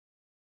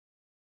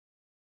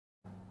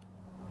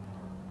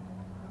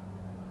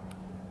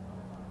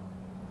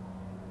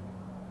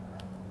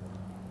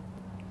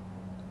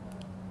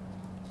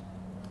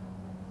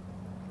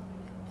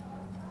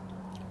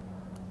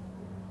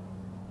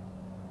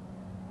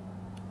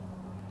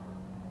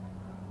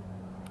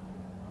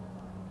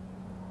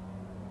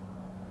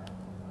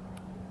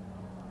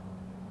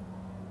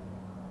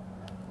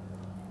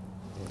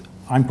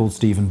I'm called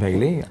Stephen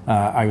Bayley.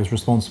 I was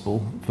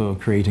responsible for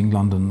creating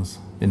London's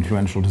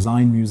influential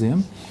design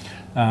museum.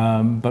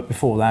 But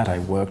before that, I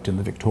worked in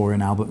the Victoria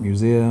and Albert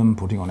Museum,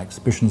 putting on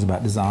exhibitions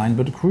about design.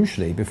 But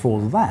crucially,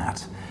 before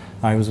that,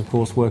 I was, of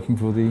course, working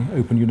for the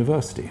Open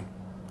University.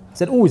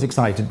 So always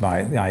excited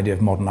by the idea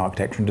of modern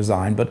architecture and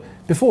design, but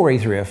before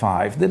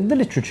A305, the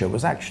literature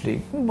was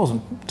actually, it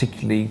wasn't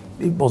particularly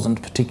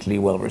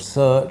well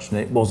researched, and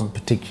it wasn't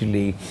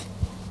particularly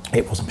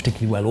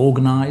well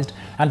organized,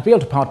 and to be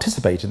able to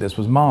participate in this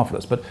was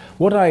marvelous. But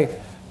what I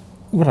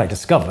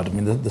discovered, I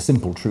mean, the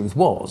simple truth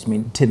was, I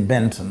mean, Tim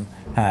Benton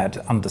had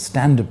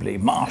understandably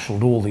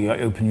marshaled all the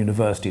Open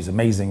University's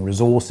amazing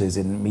resources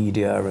in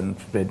media and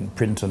in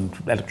print and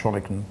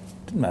electronic and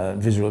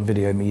visual and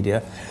video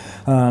media,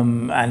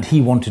 and he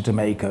wanted to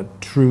make a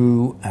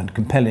true and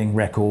compelling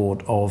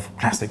record of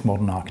classic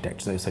modern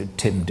architecture. So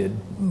Tim did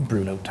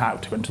Bruno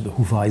Taut, went to the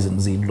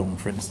Hufeisen-Siedlung,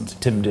 for instance.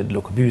 Tim did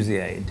Le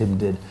Corbusier, Tim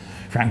did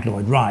Frank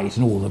Lloyd Wright,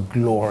 and all the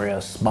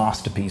glorious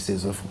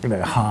masterpieces of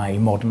high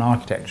modern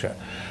architecture.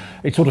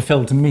 It sort of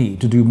fell to me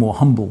to do more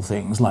humble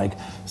things like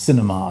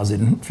cinemas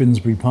in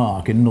Finsbury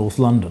Park in North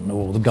London,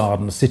 or the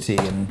Garden City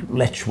in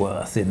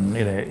Letchworth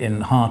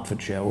in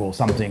Hertfordshire, or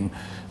something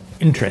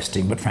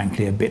interesting but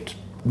frankly a bit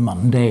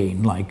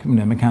mundane like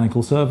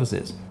mechanical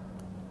services.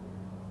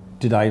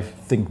 Did I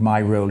think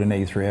my role in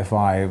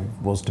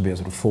A305 was to be a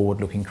sort of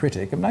forward-looking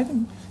critic? I mean, I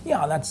think,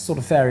 yeah, that's sort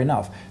of fair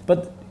enough.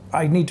 But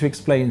I need to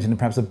explain it in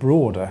perhaps a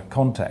broader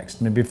context.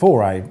 I mean,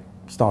 before I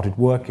started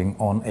working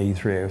on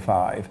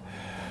A305,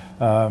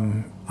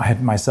 I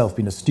had myself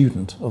been a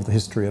student of the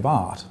history of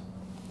art,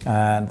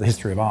 and the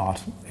history of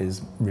art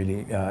is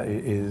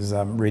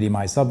really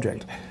my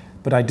subject.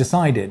 But I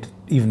decided,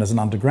 even as an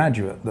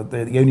undergraduate, that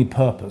the only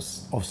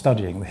purpose of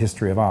studying the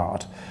history of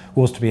art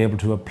was to be able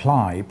to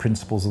apply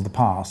principles of the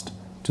past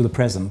to the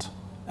present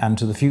and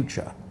to the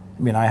future.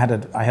 I mean, I had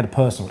a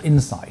personal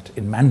insight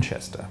in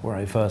Manchester, where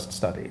I first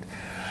studied.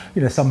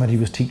 Somebody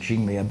was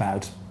teaching me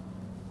about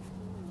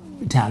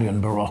Italian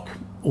Baroque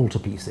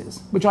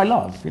altarpieces, which I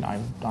love.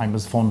 I'm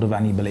as fond of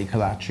Annibale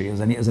Carracci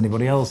as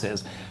anybody else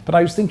is. But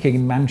I was thinking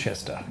in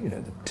Manchester,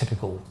 the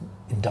typical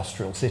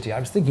industrial city, I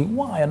was thinking,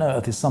 why on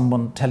earth is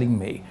someone telling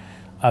me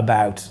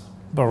about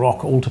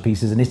Baroque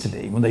altarpieces in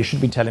Italy when they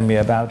should be telling me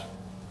about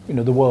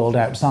the world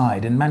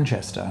outside in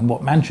Manchester and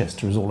what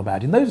Manchester is all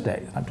about in those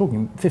days? I'm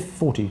talking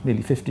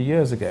nearly 50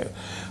 years ago.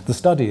 The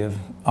study of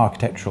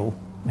architectural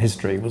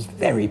history was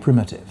very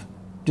primitive.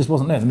 Just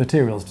wasn't there. The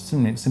materials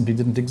simply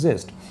didn't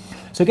exist.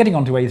 So getting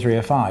onto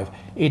A305,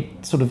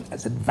 it sort of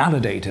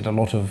validated a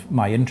lot of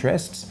my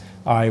interests.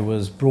 I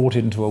was brought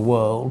into a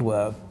world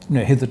where,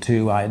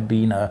 hitherto I had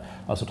been a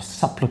sort of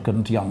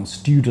supplicant young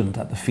student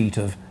at the feet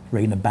of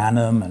Rayner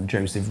Banham and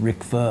Joseph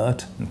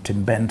Rickford and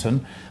Tim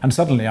Benton, and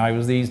suddenly I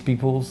was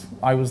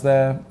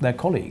their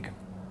colleague.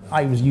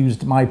 I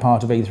used my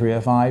part of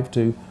A305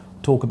 to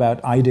talk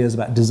about ideas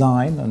about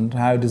design and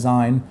how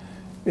design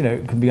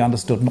can be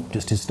understood not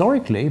just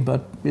historically,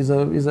 but is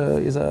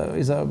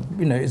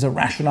a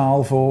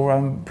rationale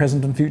for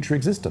present and future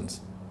existence.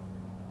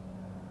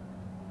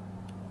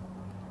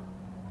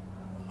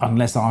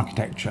 Unless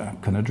architecture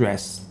can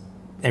address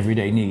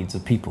everyday needs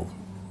of people,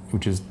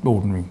 which is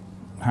ordinary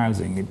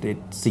housing, it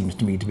seems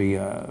to me to be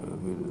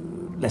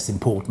less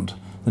important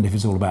than if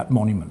it's all about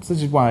monuments.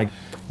 This is why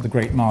the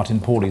great Martin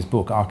Pawley's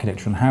book,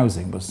 Architecture and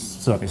Housing, was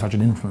certainly such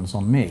an influence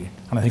on me,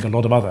 and I think a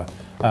lot of other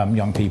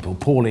young people.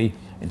 Pawley,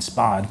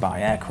 inspired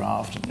by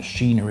aircraft and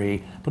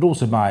machinery, but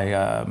also by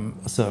a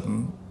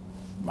certain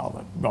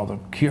rather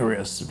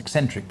curious,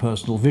 eccentric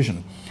personal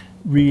vision,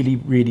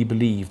 really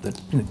believed that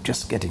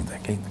just getting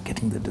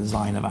the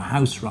design of a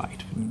house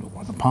right,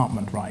 or an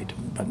apartment right,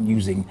 and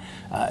using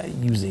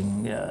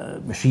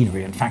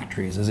machinery and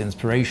factories as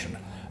inspiration.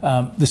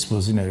 This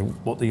was,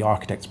 what the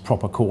architect's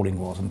proper calling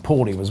was, and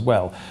Pawley was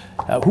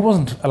who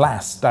wasn't,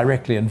 alas,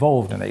 directly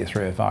involved in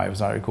A305,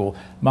 as I recall.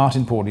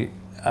 Martin Pawley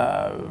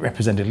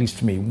represented, at least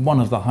for me,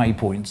 one of the high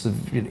points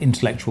of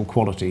intellectual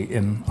quality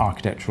in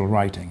architectural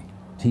writing.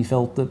 He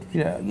felt that,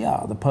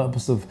 the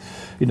purpose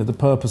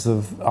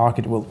of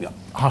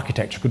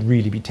architecture could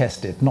really be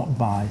tested not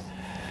by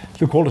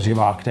the quality of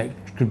architecture,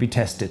 could be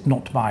tested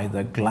not by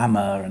the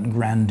glamour and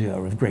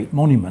grandeur of great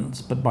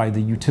monuments, but by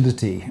the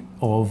utility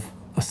of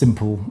a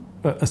simple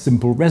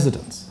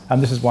residence.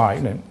 And this is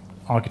why,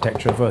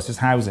 Architecture versus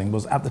Housing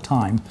was at the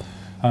time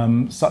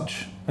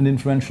such an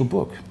influential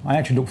book. I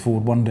actually look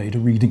forward one day to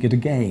reading it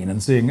again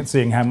and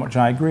seeing how much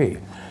I agree.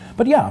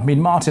 But yeah, I mean,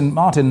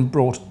 Martin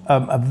brought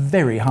a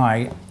very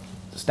high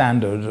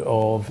standard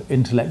of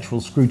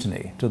intellectual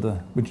scrutiny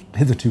which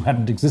hitherto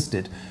hadn't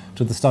existed,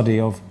 to the study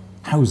of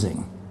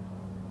housing.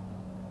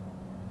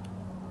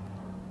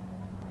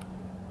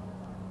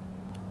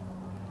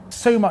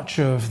 So much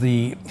of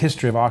the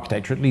history of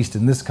architecture, at least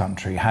in this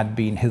country, had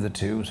been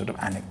hitherto sort of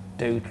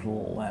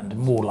anecdotal and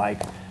more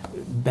like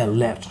belles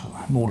lettres,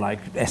 more like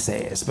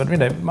essays.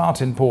 But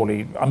Martin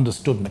Pawley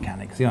understood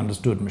mechanics, he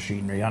understood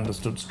machinery, he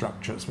understood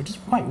structures, which is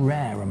quite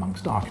rare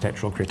amongst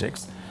architectural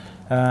critics.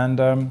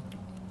 And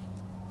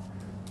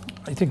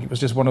I think it was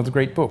just one of the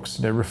great books,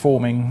 you know,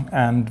 reforming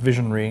and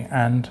visionary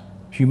and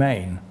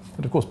humane,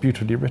 but of course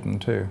beautifully written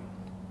too.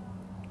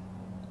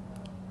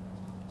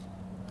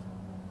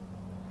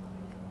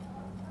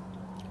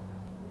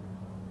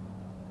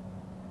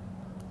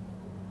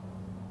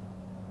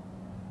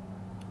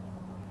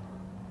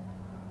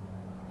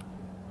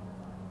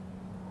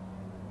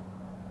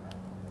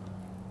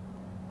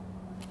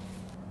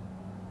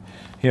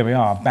 Here we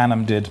are.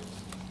 Banham did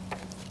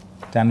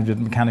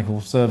mechanical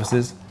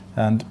services,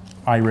 and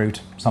I wrote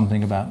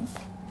something about,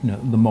 you know,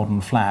 the modern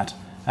flat.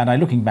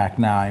 And looking back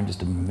now, I'm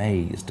just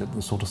amazed at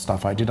the sort of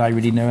stuff I did. I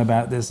really know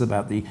about this,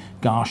 about the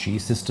Garshi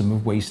system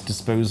of waste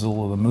disposal,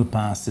 or the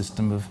Maupin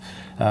system of,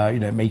 you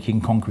know, making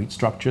concrete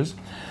structures.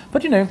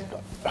 But, you know,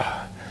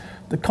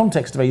 the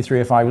context of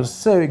A305 was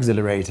so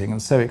exhilarating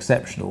and so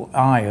exceptional.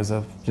 I, as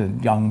a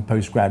young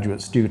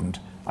postgraduate student,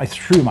 I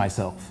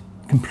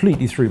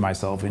completely threw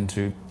myself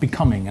into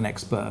becoming an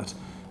expert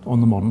on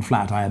the modern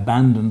flat. I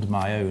abandoned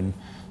my own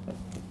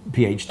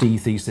PhD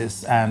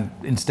thesis and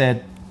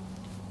instead,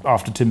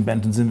 after Tim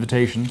Benton's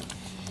invitation,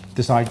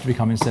 decided to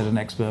become instead an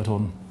expert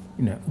on,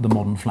 you know, the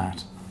modern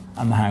flat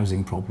and the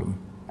housing problem.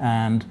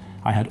 And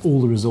I had all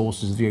the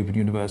resources of the Open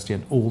University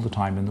and all the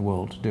time in the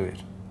world to do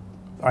it.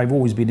 I've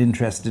always been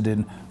interested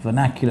in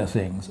vernacular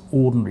things,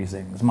 ordinary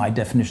things. My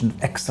definition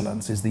of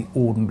excellence is the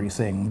ordinary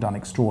thing done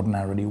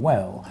extraordinarily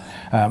well.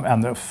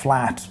 And the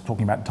flat,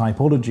 talking about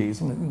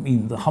typologies, I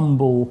mean the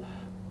humble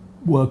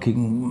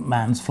working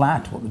man's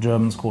flat, what the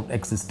Germans called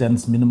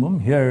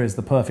Existenzminimum. Here is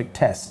the perfect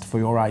test for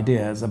your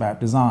ideas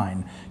about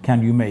design.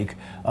 Can you make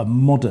a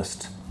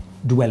modest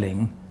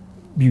dwelling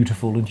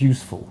beautiful and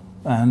useful?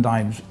 And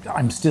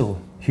I'm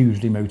still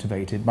hugely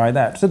motivated by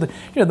that. So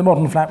the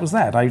modern flat was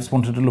that. I just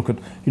wanted to look at,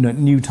 you know,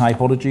 new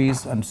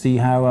typologies and see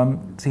how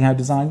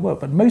design worked.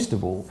 But most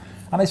of all,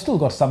 and I still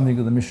got something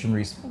of the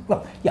missionary,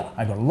 well, yeah,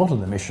 I got a lot of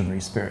the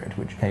missionary spirit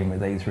which came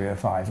with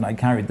A305, and I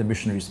carried the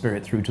missionary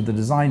spirit through to the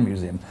design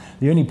museum.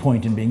 The only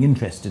point in being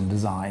interested in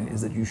design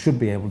is that you should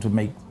be able to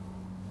make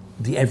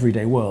the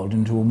everyday world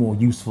into a more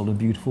useful and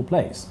beautiful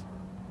place.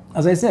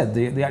 As I said,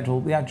 the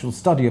actual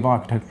study of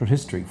architectural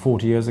history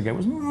 40 years ago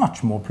was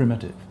much more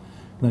primitive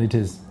than it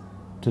is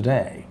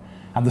today.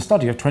 And the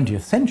study of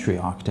 20th century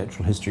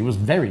architectural history was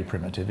very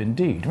primitive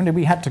indeed. I mean,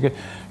 we had to go,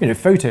 you know,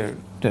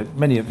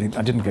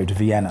 I didn't go to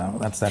Vienna,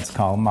 that's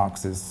Karl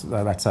Marx's,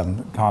 that's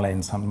Karl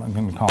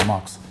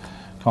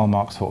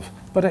Marxhof.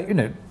 But, you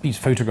know, these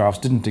photographs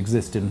didn't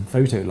exist in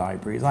photo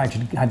libraries. I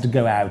actually had to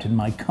go out in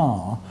my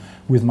car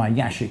with my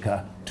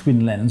Yashica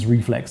twin lens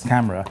reflex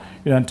camera,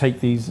 you know, and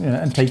take these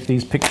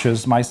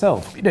pictures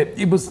myself. You know,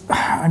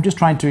 I'm just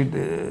trying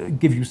to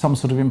give you some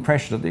sort of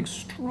impression of the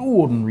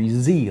extraordinary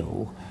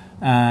zeal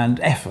and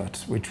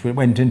effort which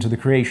went into the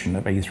creation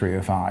of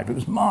A305. It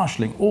was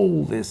marshalling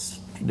all this,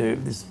 you know,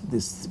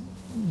 this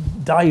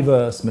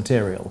diverse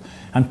material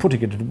and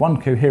putting it into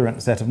one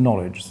coherent set of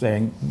knowledge,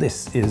 saying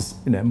this is,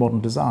 you know,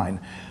 modern design.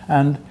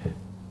 And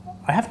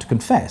I have to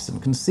confess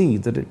and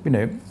concede that it, you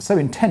know, so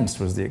intense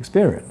was the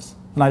experience.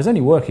 And I was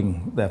only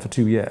working there for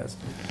 2 years.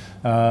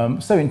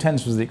 So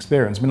intense was the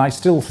experience. I mean, I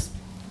still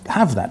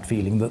have that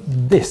feeling that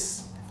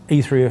this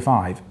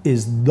A305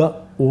 is the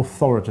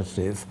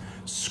authoritative,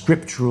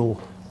 scriptural,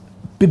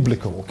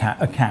 biblical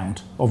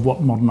account of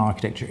what modern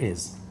architecture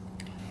is.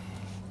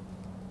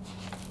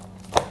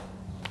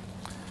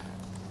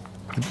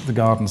 The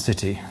Garden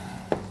City.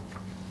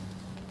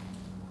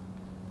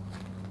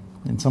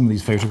 In some of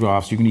these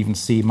photographs, you can even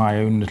see my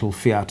own little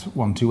Fiat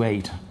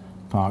 128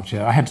 parked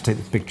here. I had to take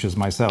the pictures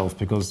myself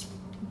because,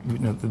 you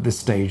know, at this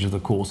stage of the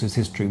course's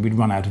history, we'd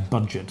run out of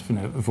budget, you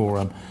know,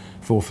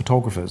 for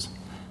photographers.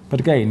 But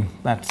again,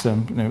 that's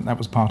you know, that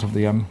was part of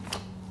the you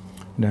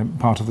know,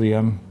 part of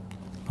the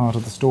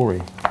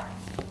story.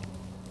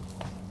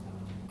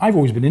 I've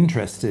always been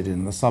interested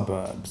in the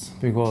suburbs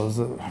because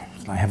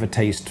I have a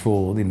taste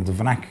for, you know, the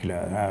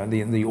vernacular,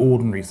 the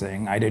ordinary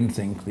thing. I don't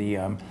think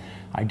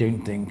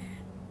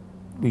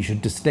we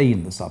should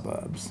disdain the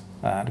suburbs.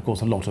 And of course,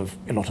 a lot of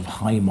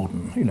high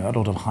modern, you know, a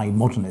lot of high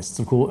modernists,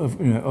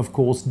 of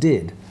course,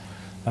 did.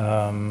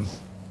 There's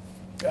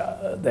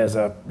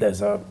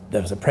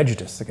a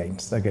prejudice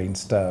against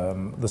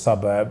the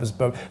suburbs,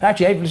 but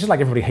actually, it's just like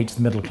everybody hates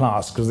the middle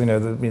class because, you know,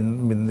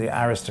 the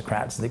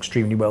aristocrats and the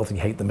extremely wealthy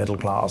hate the middle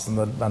class, and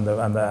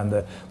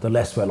the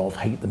less well-off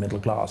hate the middle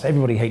class.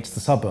 Everybody hates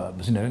the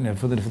suburbs, you know,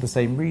 for the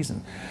same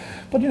reason.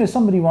 But, you know,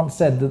 somebody once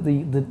said that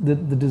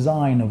the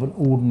design of an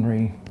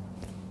ordinary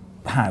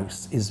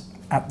house is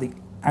at the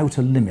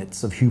outer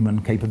limits of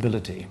human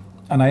capability,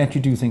 and I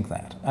actually do think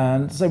that.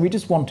 And so we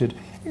just wanted,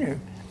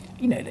 in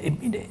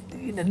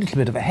a little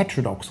bit of a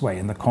heterodox way,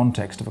 in the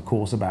context of a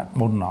course about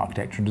modern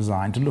architecture and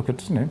design, to look at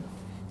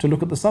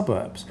the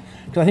suburbs.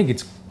 Because I think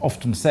it's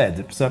often said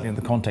that, certainly in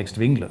the context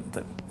of England,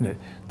 that, you know,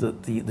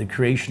 that the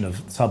creation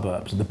of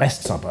suburbs, the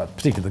best suburbs,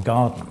 particularly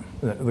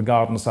the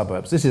garden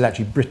suburbs, this is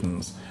actually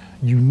Britain's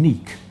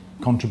unique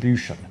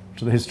contribution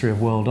to the history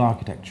of world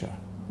architecture.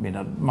 I mean,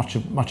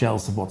 much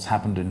else of what's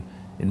happened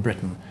in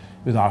Britain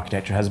with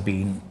architecture has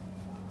been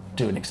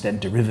to an extent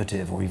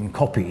derivative or even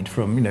copied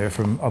from, you know,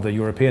 from other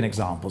European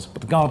examples.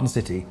 But the Garden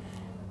City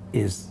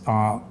is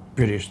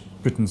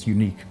Britain's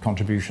unique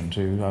contribution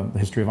to the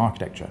history of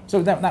architecture.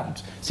 So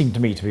that seemed to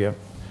me to be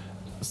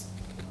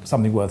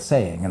something worth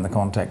saying in the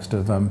context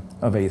of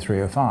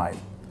A305.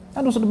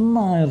 And also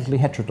mildly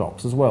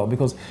heterodox as well,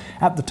 because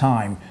at the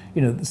time,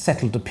 you know, the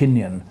settled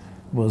opinion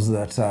was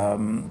that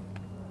the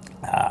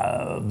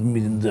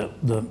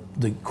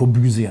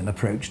Corbusian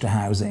approach to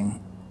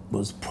housing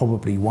was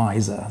probably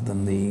wiser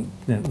than the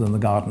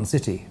Garden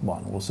City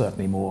one, or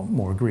certainly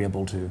more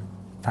agreeable to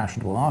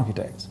fashionable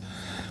architects.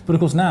 But of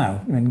course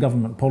now, I mean,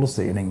 government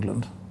policy in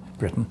England,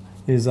 Britain,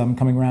 is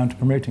coming around to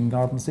promoting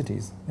garden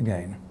cities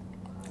again,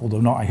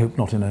 although I hope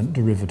not in a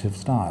derivative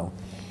style.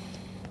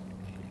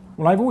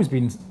 Well, I've always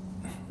been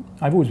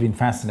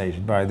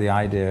fascinated by the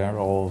idea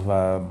of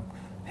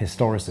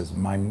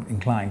historicism. I'm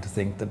inclined to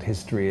think that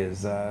history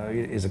is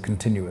a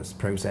continuous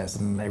process,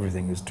 and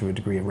everything is to a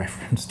degree a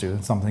reference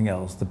to something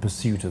else. The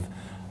pursuit of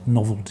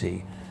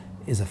novelty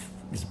is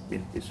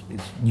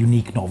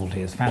unique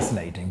novelty is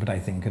fascinating, but I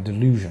think a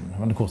delusion.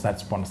 And of course,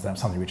 that's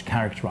something which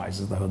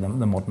characterises the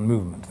modern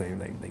movement.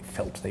 They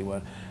felt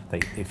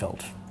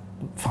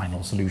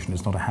final solution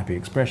is not a happy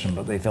expression,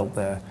 but they felt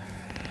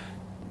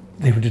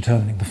they were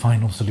determining the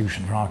final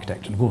solution for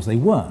architecture, and of course they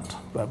weren't,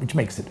 which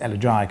makes it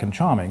elegiac and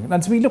charming.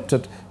 And so we looked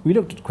at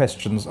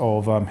questions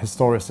of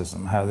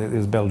historicism, how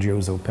there's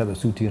Belgioso,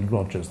 Pellisuti, and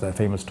Rogers, their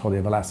famous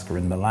Torre Velasca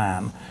in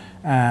Milan,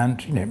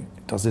 and you know,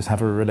 does this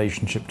have a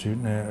relationship to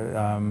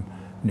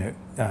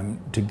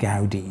to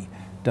Gaudi?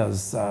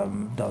 Does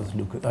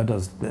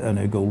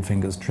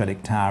Goldfinger's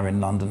Trellick Tower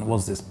in London,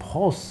 was this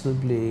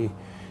possibly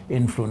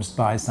influenced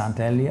by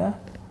Saint-Elia,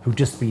 who'd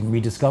just been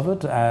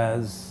rediscovered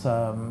as,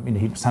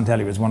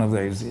 Saint-Elia was one of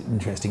those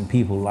interesting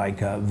people like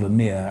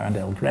Vermeer and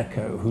El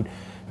Greco,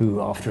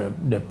 who after a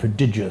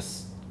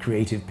prodigious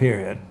creative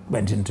period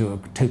went into a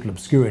total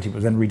obscurity, but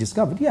was then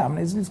rediscovered. Yeah, I mean,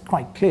 it's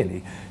quite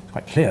clear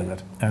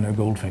that Erno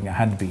Goldfinger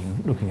had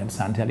been looking at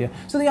Saint-Elia.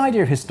 So the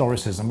idea of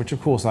historicism, which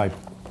of course I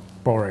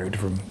borrowed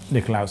from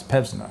Nikolaus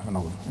Pevsner,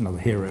 another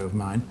hero of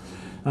mine,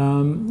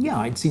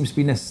 it seems to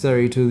be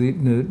necessary to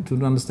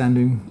the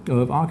understanding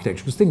of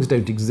architecture, because things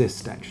don't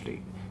exist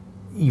actually.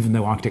 Even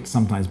though architects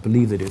sometimes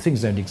believe they do,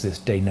 things don't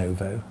exist de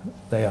novo.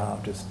 They are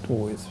just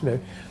always,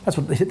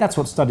 that's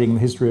what studying the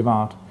history of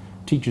art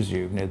teaches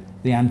you.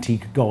 The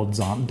antique gods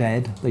aren't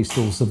dead; they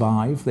still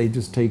survive. They've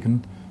just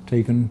taken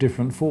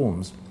different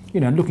forms.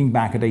 And looking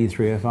back at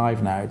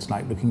A305 now, it's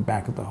like looking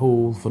back at the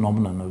whole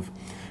phenomenon of,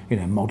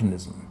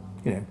 modernism.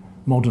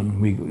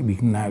 Modern we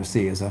can now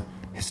see as a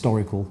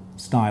historical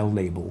style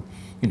label,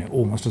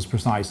 almost as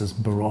precise as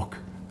Baroque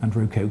and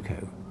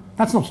Rococo.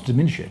 That's not to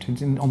diminish it.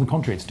 On the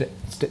contrary,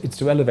 it's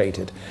to elevate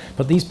it.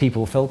 But these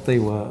people felt they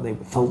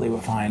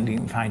were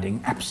finding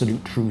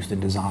absolute truth in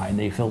design.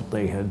 They felt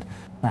they had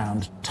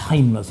found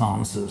timeless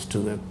answers to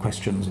the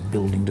questions of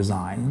building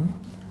design.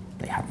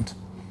 They hadn't.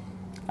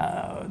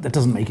 That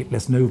doesn't make it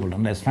less noble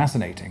and less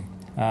fascinating,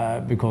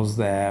 because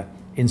their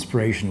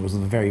inspiration was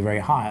of the very, very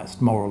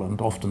highest moral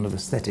and often of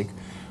aesthetic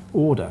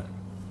order.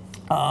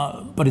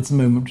 But it's a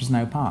moment which is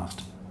now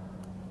past.